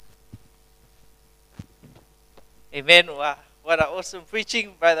Amen. Wow. What an awesome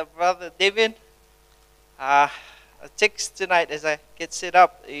preaching by the brother David. Uh, a text tonight as I get set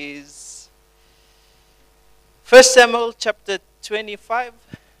up is 1 Samuel chapter 25,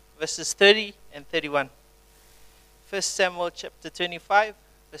 verses 30 and 31. 1 Samuel chapter 25,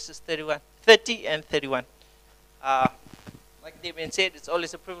 verses 30 and 31. Like David said, it's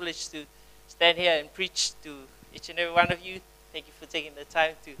always a privilege to stand here and preach to each and every one of you. Thank you for taking the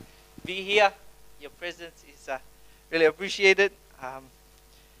time to be here. Your presence is really appreciated.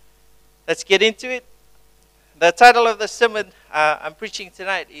 Let's get into it. The title of the sermon I'm preaching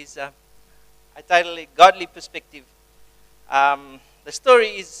tonight is, I titled it Godly Perspective. The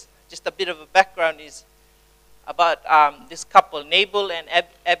story is, just a bit of a background, is about this couple, Nabal and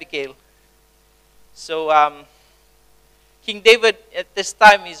Abigail. So King David at this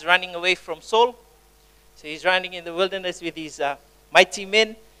time is running away from Saul. So he's running in the wilderness with his mighty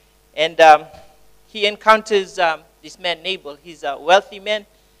men. And he encounters this man Nabal. He's a wealthy man.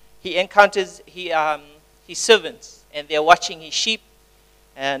 He encounters his servants, and they're watching his sheep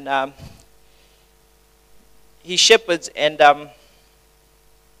and his shepherds. And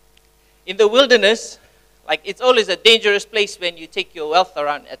in the wilderness, like, it's always a dangerous place when you take your wealth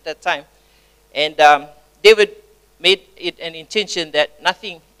around at that time. And David made it an intention that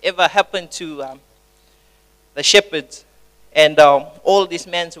nothing ever happened to the shepherds and all this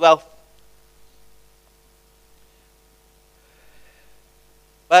man's wealth.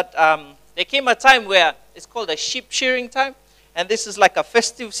 But there came a time where it's called a sheep shearing time, and this is like a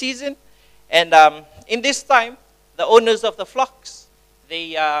festive season. And in this time, the owners of the flocks,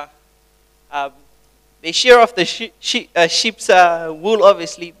 they shear off the sheep's wool,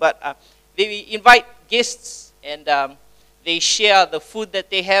 obviously, but they invite guests, and they share the food that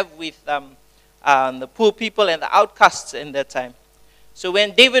they have with the poor people and the outcasts in that time. So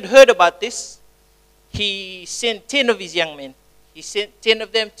when David heard about this, he sent 10 of his young men. He sent 10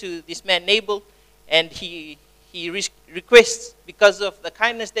 of them to this man Nabal, and he requests, because of the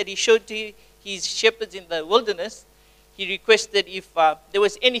kindness that he showed to his shepherds in the wilderness, he requested if there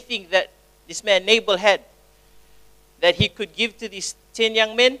was anything that this man Nabal had that he could give to these 10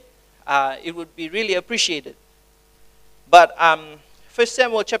 young men, it would be really appreciated. But 1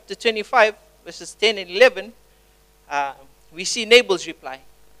 Samuel chapter 25, verses 10 and 11, we see Nabal's reply.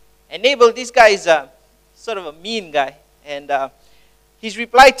 And Nabal, this guy is sort of a mean guy. And his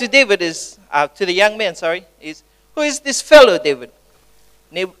reply to David is, to the young man, is, "Who is this fellow, David?"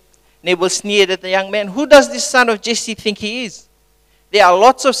 Nabal sneered at the young man. "Who does this son of Jesse think he is? There are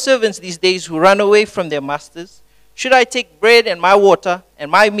lots of servants these days who run away from their masters. Should I take bread and my water and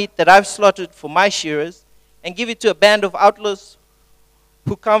my meat that I've slaughtered for my shearers and give it to a band of outlaws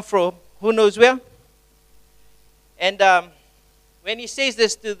who come from who knows where?" And when he says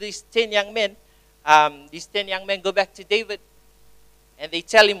this to these 10 young men go back to David, and they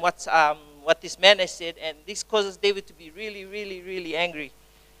tell him what this man has said, and this causes David to be really, really, really angry.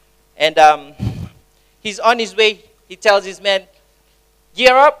 And he's on his way. He tells his men,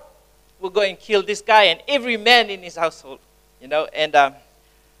 "Gear up, we'll go and kill this guy and every man in his household." And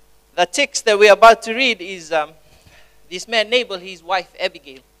the text that we're about to read is this man Nabal, his wife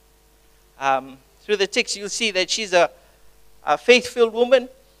Abigail. Through the text, you'll see that she's a faith-filled woman,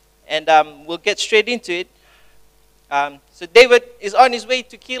 and we'll get straight into it. So David is on his way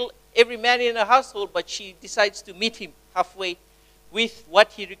to kill every man in her household, but she decides to meet him halfway with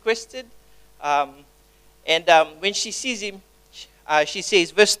what he requested. When she sees him, she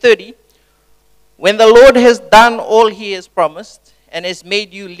says, verse 30, "When the Lord has done all he has promised and has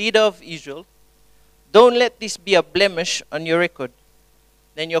made you leader of Israel, don't let this be a blemish on your record.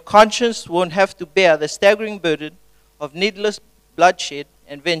 Then your conscience won't have to bear the staggering burden of needless bloodshed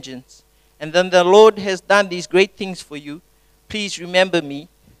and vengeance. And then the Lord has done these great things for you. Please remember me,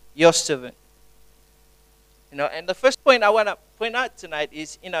 your servant." And the first point I want to point out tonight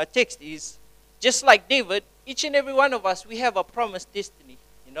is, in our text, is just like David, each and every one of us, we have a promised destiny.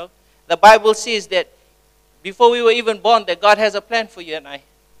 The Bible says that before we were even born, that God has a plan for you and I.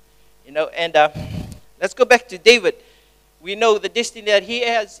 Let's go back to David. We know the destiny that he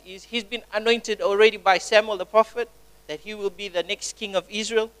has is he's been anointed already by Samuel the prophet, that he will be the next king of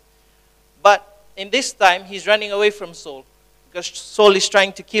Israel. But in this time, he's running away from Saul, because Saul is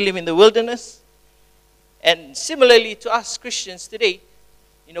trying to kill him in the wilderness. And similarly to us Christians today,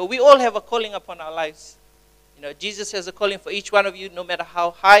 we all have a calling upon our lives. Jesus has a calling for each one of you, no matter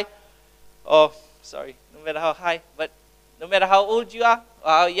how high, but no matter how old you are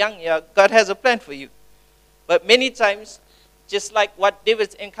or how young you are, God has a plan for you. But many times, just like what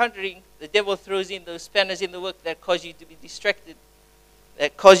David's encountering, the devil throws in those spanners in the work that cause you to be distracted,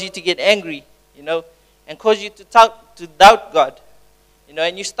 that cause you to get angry, and cause you to doubt God.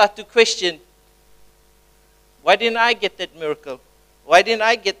 And you start to question, why didn't I get that miracle? Why didn't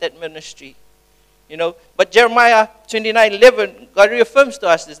I get that ministry? But Jeremiah 29:11, God reaffirms to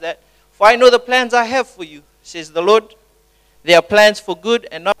us is that, for I know the plans I have for you, says the Lord. They are plans for good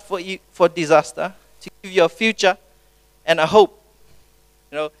and not for disaster, to give you a future and a hope.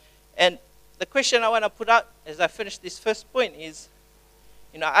 And the question I want to put out as I finish this first point is,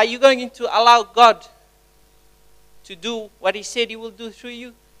 are you going to allow God to do what He said He will do through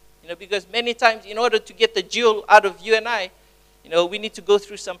you? Because many times, in order to get the jewel out of you and I, we need to go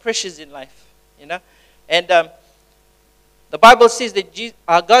through some pressures in life. And the Bible says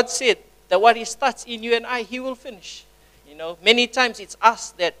that God said that what He starts in you and I, He will finish. Many times it's us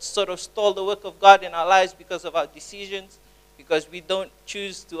that sort of stall the work of God in our lives because of our decisions, because we don't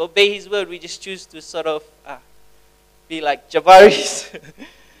choose to obey His word. We just choose to sort of be like Jabaris.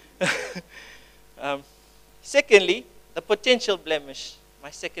 Secondly, the potential blemish. My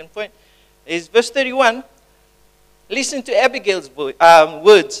second point is verse 31. Listen to Abigail's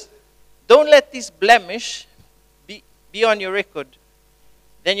words. Don't let this blemish be on your record.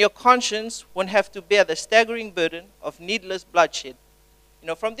 Then your conscience won't have to bear the staggering burden of needless bloodshed.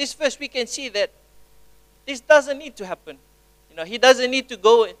 From this verse we can see that this doesn't need to happen. He doesn't need to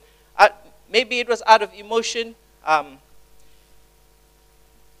go. Maybe it was out of emotion.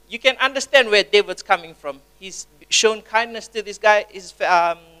 You can understand where David's coming from. He's shown kindness to this guy, his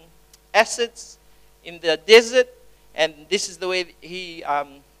assets in the desert, and this is the way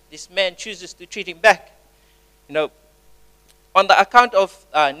this man chooses to treat him back. On the account of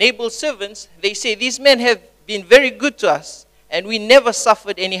Nabal's servants, they say, these men have been very good to us, and we never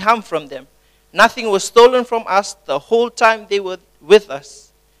suffered any harm from them. Nothing was stolen from us the whole time they were with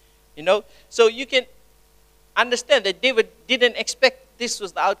us. So you can understand that David didn't expect this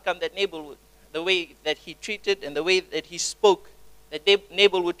was the outcome that Nabal would, the way that he treated and the way that he spoke, that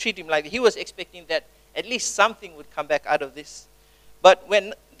Nabal would treat him like that. He was expecting that at least something would come back out of this. But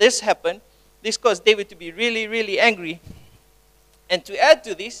when this happened, this caused David to be really, really angry. And to add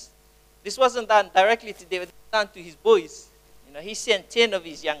to this wasn't done directly to David, it was done to his boys. He sent 10 of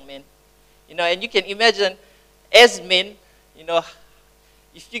his young men. And you can imagine, as men,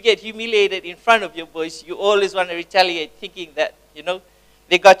 if you get humiliated in front of your boys, you always want to retaliate, thinking that,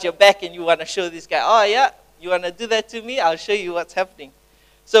 they got your back and you want to show this guy, oh yeah, you want to do that to me? I'll show you what's happening.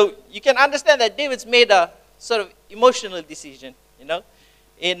 So you can understand that David's made a sort of emotional decision,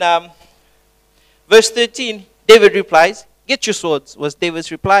 In verse 13, David replies, get your swords, was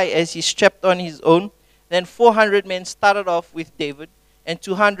David's reply as he strapped on his own. Then 400 men started off with David, and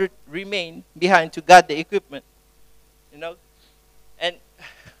 200 remained behind to guard the equipment. And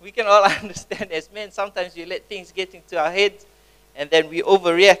we can all understand as men, sometimes we let things get into our heads, and then we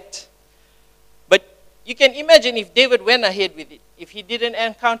overreact. But you can imagine if David went ahead with it, if he didn't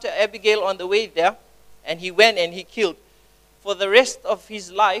encounter Abigail on the way there, and he went and he killed, for the rest of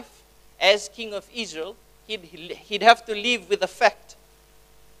his life as king of Israel, he'd have to live with the fact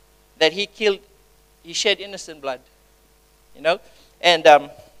that he shed innocent blood. And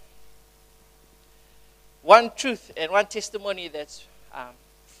one truth and one testimony that's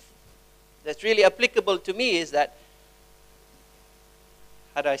really applicable to me is that,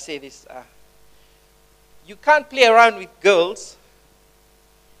 how do I say this? You can't play around with girls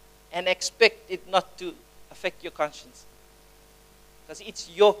and expect it not to affect your conscience. Because it's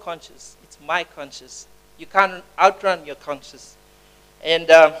your conscience. It's my conscience. You can't outrun your conscience. And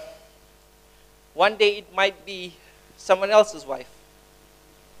one day it might be someone else's wife.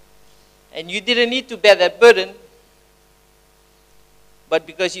 And you didn't need to bear that burden, but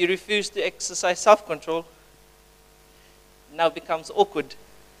because you refuse to exercise self-control, now becomes awkward.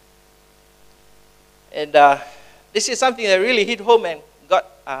 And this is something that really hit home and got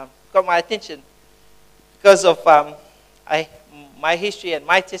my attention because of my history and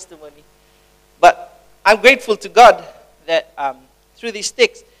my testimony. But I'm grateful to God that through these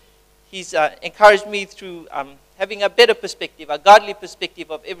texts, He's encouraged me through having a better perspective, a godly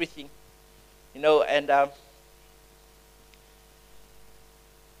perspective of everything. And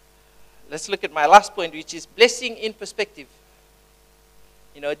let's look at my last point, which is blessing in perspective.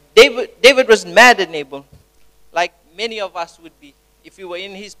 David was mad at Nabal, like many of us would be if we were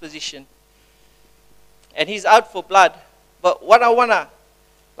in his position. And he's out for blood. But what I want to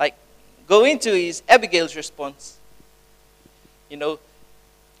go into is Abigail's response.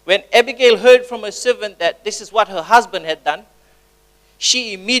 When Abigail heard from her servant that this is what her husband had done,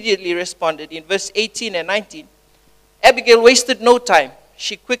 she immediately responded in verse 18 and 19. Abigail wasted no time.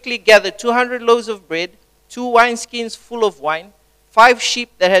 She quickly gathered 200 loaves of bread, 2 wineskins full of wine, 5 sheep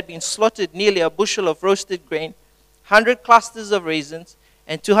that had been slaughtered, nearly a bushel of roasted grain, 100 clusters of raisins,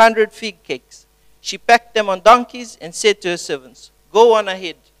 and 200 fig cakes. She packed them on donkeys and said to her servants, "Go on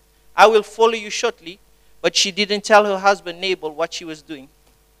ahead. I will follow you shortly." But she didn't tell her husband Nabal what she was doing.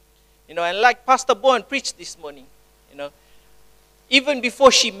 And like Pastor Bowen preached this morning, even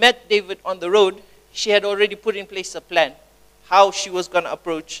before she met David on the road, she had already put in place a plan, how she was going to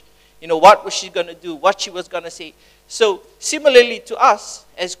approach, what was she going to do, what she was going to say. So similarly to us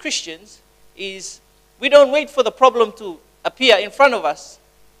as Christians, is we don't wait for the problem to appear in front of us,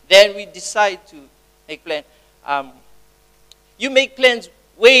 then we decide to make plans. You make plans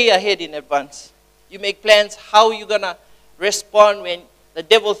way ahead in advance. You make plans how you're going to respond when the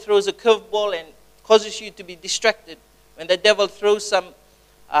devil throws a curveball and causes you to be distracted. When the devil throws some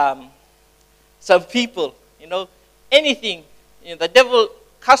people, anything. The devil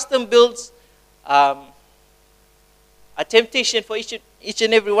custom builds a temptation for each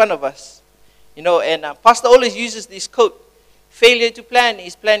and every one of us. And Pastor always uses this quote: failure to plan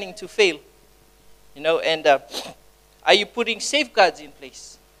is planning to fail. And are you putting safeguards in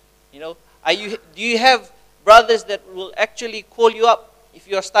place? Do you have brothers that will actually call you up if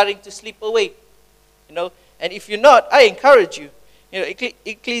you are starting to slip away? And if you're not, I encourage you.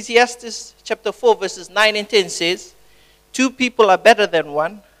 Ecclesiastes chapter 4 verses 9 and 10 says, "Two people are better than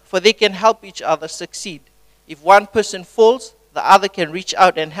one, for they can help each other succeed. If one person falls, the other can reach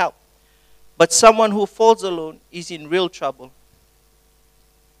out and help. But someone who falls alone is in real trouble."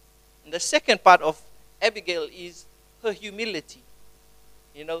 And the second part of Abigail is her humility.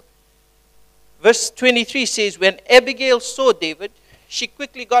 Verse 23 says, "When Abigail saw David, she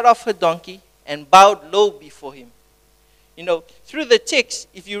quickly got off her donkey and bowed low before him." Through the text,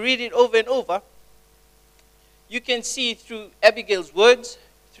 if you read it over and over, you can see through Abigail's words,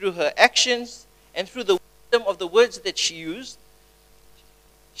 through her actions, and through the wisdom of the words that she used,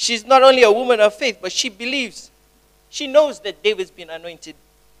 she's not only a woman of faith, but she believes, she knows that David's been anointed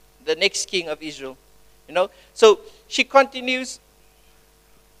the next king of Israel. So she continues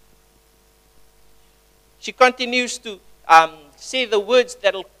to say the words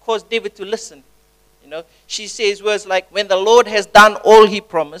that will cause David to listen. She says words like, "When the Lord has done all he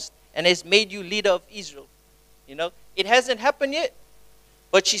promised and has made you leader of Israel." It hasn't happened yet,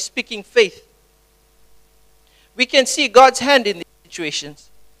 but she's speaking faith. We can see God's hand in these situations.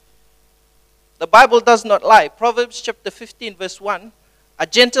 The Bible does not lie. Proverbs chapter 15 verse 1, "A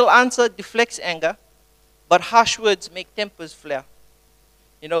gentle answer deflects anger, but harsh words make tempers flare."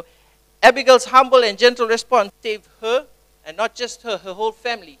 Abigail's humble and gentle response saved her, and not just her whole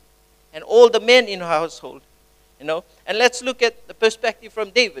family, and all the men in her household. And let's look at the perspective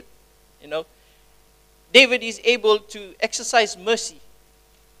from David. David is able to exercise mercy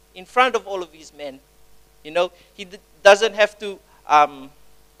in front of all of his men. He doesn't have to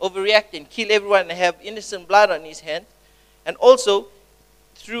overreact and kill everyone and have innocent blood on his hand. And also,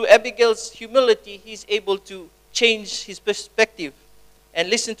 through Abigail's humility, he's able to change his perspective. And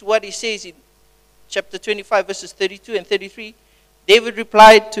listen to what he says in chapter 25, verses 32 and 33. David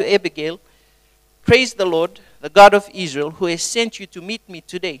replied to Abigail, "Praise the Lord, the God of Israel, who has sent you to meet me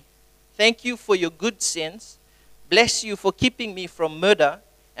today. Thank you for your good sense. Bless you for keeping me from murder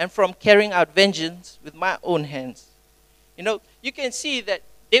and from carrying out vengeance with my own hands." You can see that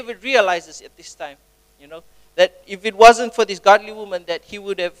David realizes at this time, that if it wasn't for this godly woman, that he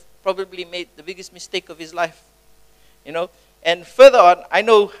would have probably made the biggest mistake of his life. And further on, I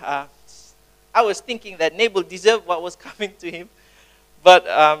know I was thinking that Nabal deserved what was coming to him. But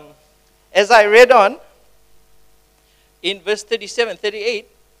as I read on, in verse 37, 38,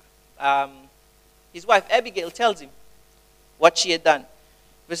 his wife Abigail tells him what she had done.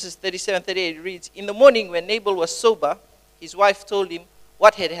 Verses 37, 38 reads, "In the morning when Nabal was sober, his wife told him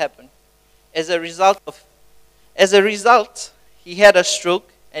what had happened. As a result, he had a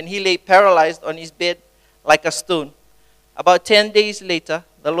stroke and he lay paralyzed on his bed like a stone. About 10 days later,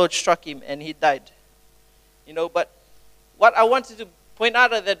 the Lord struck him and he died." But what I wanted to point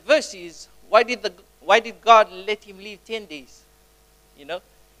out of that verse is, why did God let him live 10 days?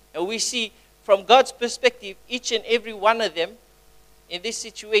 And we see from God's perspective, each and every one of them in this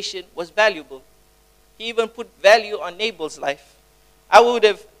situation was valuable. He even put value on Nabal's life. I would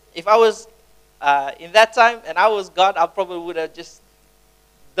have, if I was in that time and I was God, I probably would have just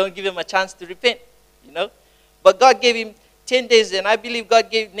don't give him a chance to repent, But God gave him 10 days, and I believe God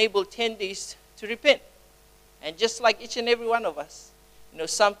gave Nabal 10 days to repent. And just like each and every one of us,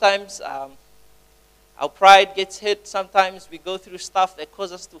 sometimes our pride gets hit. Sometimes we go through stuff that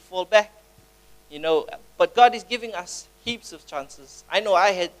causes us to fall back. But God is giving us heaps of chances. I know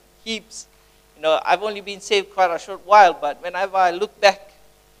I had heaps. I've only been saved quite a short while, but whenever I look back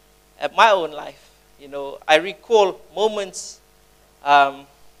at my own life, I recall moments. I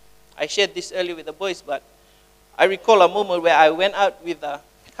shared this earlier with the boys, but I recall a moment where I went out with a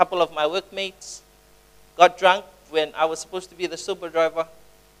couple of my workmates, got drunk when I was supposed to be the sober driver,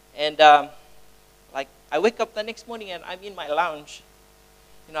 and I wake up the next morning and I'm in my lounge.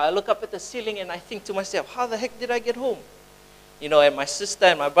 I look up at the ceiling and I think to myself, how the heck did I get home? And my sister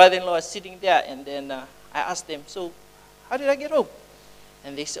and my brother-in-law are sitting there, and then I asked them, so how did I get home?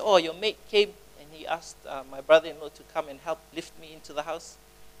 And they said, oh, your mate came and he asked my brother-in-law to come and help lift me into the house,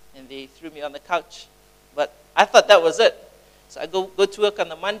 and they threw me on the couch. But I thought that was it. So I go to work on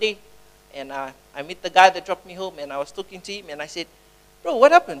the Monday, and I meet the guy that dropped me home, and I was talking to him, and I said, bro,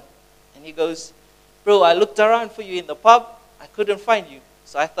 what happened? And he goes, bro, I looked around for you in the pub, I couldn't find you.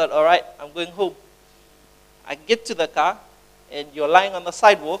 So I thought, all right, I'm going home. I get to the car, and you're lying on the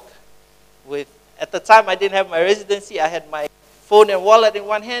sidewalk with, at the time I didn't have my residency, I had my phone and wallet in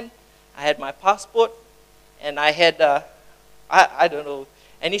one hand, I had my passport, and I had, I don't know,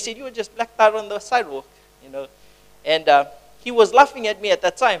 and he said, you were just blacked out on the sidewalk, and he was laughing at me at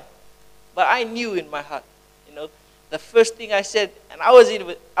that time, but I knew in my heart, the first thing I said, and I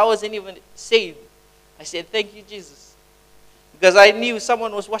wasn't even saved, I said, thank you, Jesus, because I knew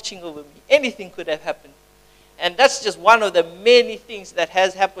someone was watching over me. Anything could have happened. And that's just one of the many things that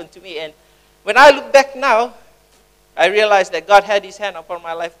has happened to me. And when I look back now, I realize that God had his hand upon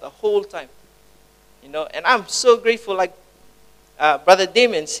my life the whole time. And I'm so grateful, like Brother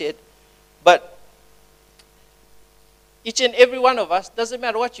Damien said. But each and every one of us, doesn't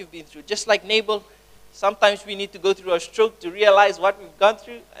matter what you've been through, just like Nabal, sometimes we need to go through a stroke to realize what we've gone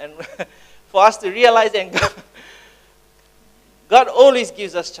through. And for us to realize, and God always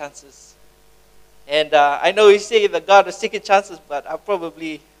gives us chances. And I know we say the God of second chances, but I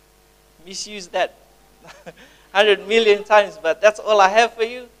probably misused that 100 million times. But that's all I have for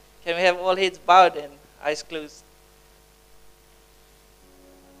you. Can we have all heads bowed and eyes closed?